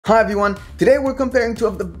Hi everyone, today we're comparing two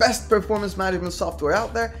of the best performance management software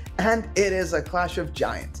out there, and it is a clash of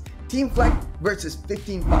giants, Teamflect versus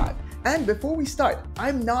 15.5. And before we start,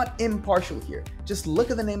 I'm not impartial here, just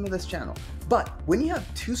look at the name of this channel. But when you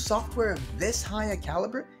have two software of this high a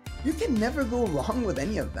caliber, you can never go wrong with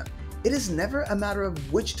any of them. It is never a matter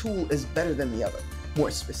of which tool is better than the other.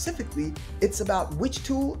 More specifically, it's about which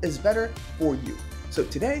tool is better for you. So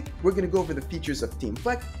today, we're going to go over the features of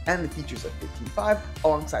Teamflect and the features of 15.5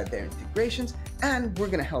 alongside their integrations, and we're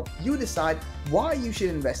going to help you decide why you should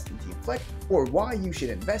invest in Teamflect or why you should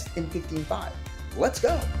invest in 15.5. Let's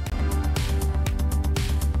go!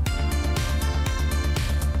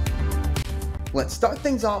 Let's start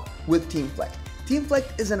things off with Teamflect.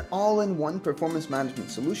 Teamflect is an all-in-one performance management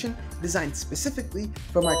solution designed specifically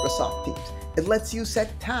for Microsoft Teams. It lets you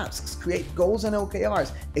set tasks, create goals and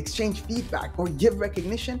OKRs, exchange feedback, or give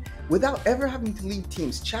recognition without ever having to leave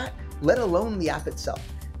Teams chat, let alone the app itself.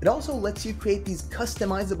 It also lets you create these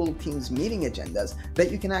customizable Teams meeting agendas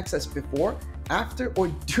that you can access before, after, or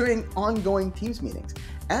during ongoing Teams meetings.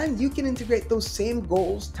 And you can integrate those same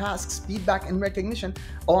goals, tasks, feedback, and recognition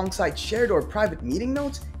alongside shared or private meeting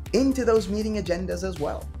notes into those meeting agendas as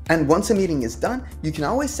well. And once a meeting is done, you can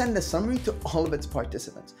always send a summary to all of its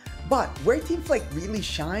participants. But where Teamflect really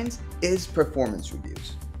shines is performance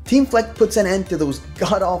reviews. Teamflect puts an end to those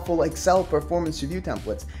god-awful Excel performance review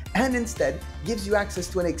templates and instead gives you access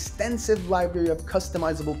to an extensive library of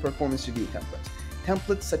customizable performance review templates.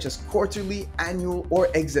 Templates such as quarterly, annual, or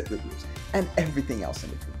exit reviews, and everything else in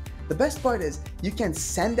between. The best part is you can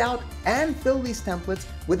send out and fill these templates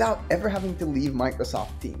without ever having to leave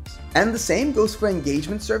Microsoft Teams. And the same goes for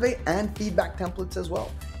engagement survey and feedback templates as well.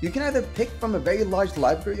 You can either pick from a very large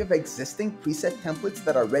library of existing preset templates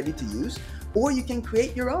that are ready to use, or you can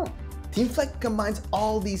create your own. Teamflect combines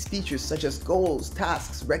all these features such as goals,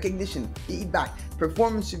 tasks, recognition, feedback,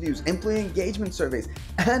 performance reviews, employee engagement surveys,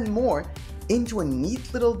 and more into a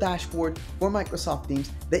neat little dashboard for Microsoft Teams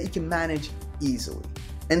that you can manage easily.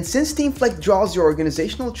 And since Teamflect draws your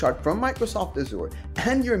organizational chart from Microsoft Azure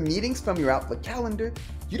and your meetings from your Outlook calendar,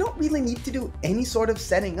 you don't really need to do any sort of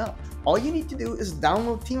setting up. All you need to do is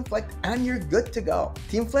download Teamflect and you're good to go.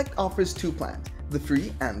 Teamflect offers two plans, the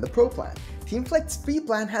free and the pro plan. Teamflect's free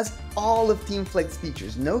plan has all of Teamflect's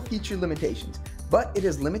features, no feature limitations, but it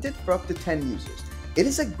is limited for up to 10 users. It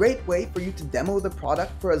is a great way for you to demo the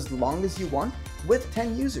product for as long as you want with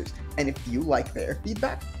 10 users. And if you like their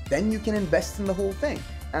feedback, then you can invest in the whole thing.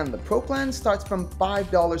 And the Pro plan starts from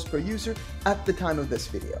 $5 per user at the time of this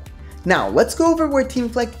video. Now, let's go over where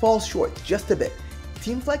Teamflect falls short just a bit.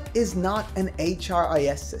 Teamflect is not an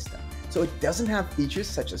HRIS system, so it doesn't have features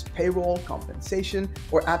such as payroll, compensation,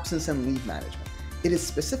 or absence and leave management. It is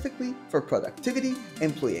specifically for productivity,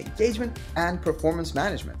 employee engagement, and performance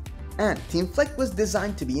management. And Teamflect was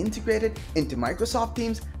designed to be integrated into Microsoft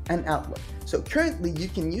Teams and Outlook. So currently you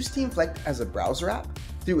can use Teamflect as a browser app,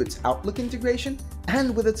 through its Outlook integration,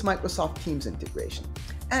 and with its Microsoft Teams integration.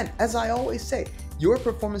 And as I always say, your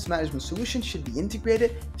performance management solution should be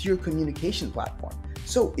integrated to your communication platform.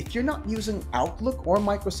 So if you're not using Outlook or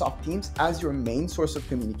Microsoft Teams as your main source of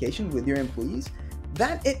communication with your employees,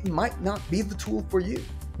 then it might not be the tool for you.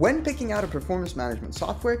 When picking out a performance management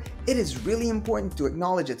software, it is really important to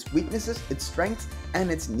acknowledge its weaknesses, its strengths,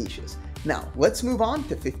 and its niches. Now, let's move on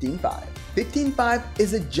to 15.5. 15.5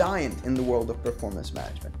 is a giant in the world of performance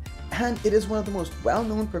management, and it is one of the most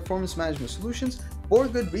well-known performance management solutions for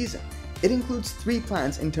good reason. It includes three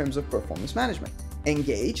plans in terms of performance management: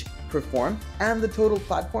 Engage, Perform, and the total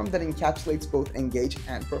platform that encapsulates both Engage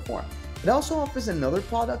and Perform. It also offers another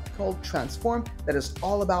product called Transform that is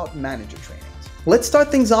all about manager trainings. Let's start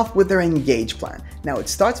things off with their Engage plan. Now, it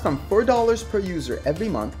starts from $4 per user every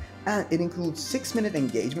month, and it includes 6-minute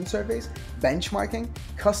engagement surveys, benchmarking,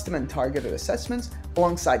 custom and targeted assessments,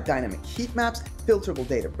 alongside dynamic heat maps, filterable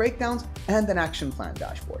data breakdowns, and an action plan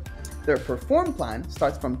dashboard. Their Perform plan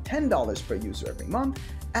starts from $10 per user every month,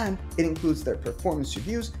 and it includes their performance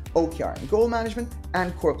reviews, OKR and goal management,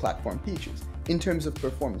 and core platform features. In terms of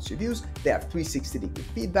performance reviews, they have 360-degree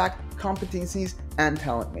feedback, competencies, and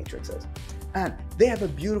talent matrices. And they have a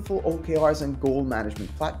beautiful OKRs and goal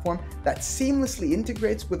management platform that seamlessly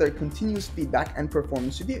integrates with their continuous feedback and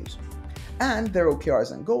performance reviews. And their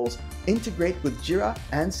OKRs and goals integrate with Jira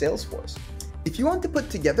and Salesforce. If you want to put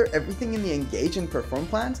together everything in the Engage and Perform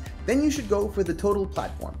plans, then you should go for the total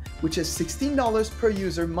platform, which is $16 per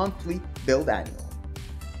user monthly, billed annually.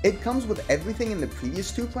 It comes with everything in the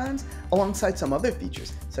previous two plans, alongside some other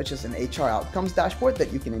features, such as an HR outcomes dashboard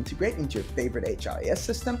that you can integrate into your favorite HRIS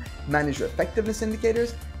system, manage your effectiveness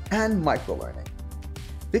indicators, and microlearning.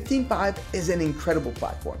 15.5 is an incredible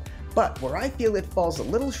platform, But where I feel it falls a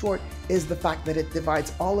little short is the fact that it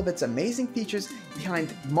divides all of its amazing features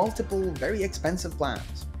behind multiple very expensive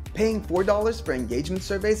plans. Paying $4 for engagement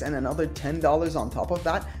surveys and another $10 on top of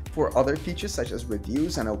that for other features such as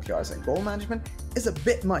reviews and OKRs and goal management is a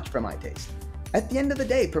bit much for my taste. At the end of the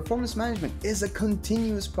day, performance management is a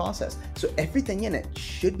continuous process, so everything in it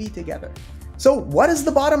should be together. So what is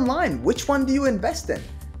the bottom line? Which one do you invest in?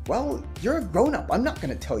 Well, you're a grown-up, I'm not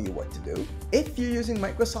going to tell you what to do. If you're using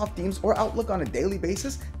Microsoft Teams or Outlook on a daily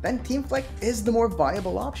basis, then Teamflect is the more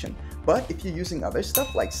viable option. But if you're using other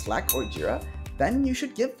stuff like Slack or Jira, then you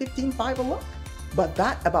should give 15.5 a look. But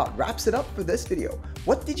that about wraps it up for this video.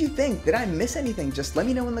 What did you think? Did I miss anything? Just let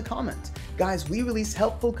me know in the comments. Guys, we release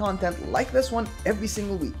helpful content like this one every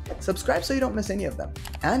single week. Subscribe so you don't miss any of them.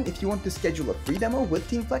 And if you want to schedule a free demo with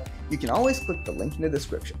Teamflect, you can always click the link in the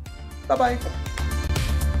description. Bye-bye.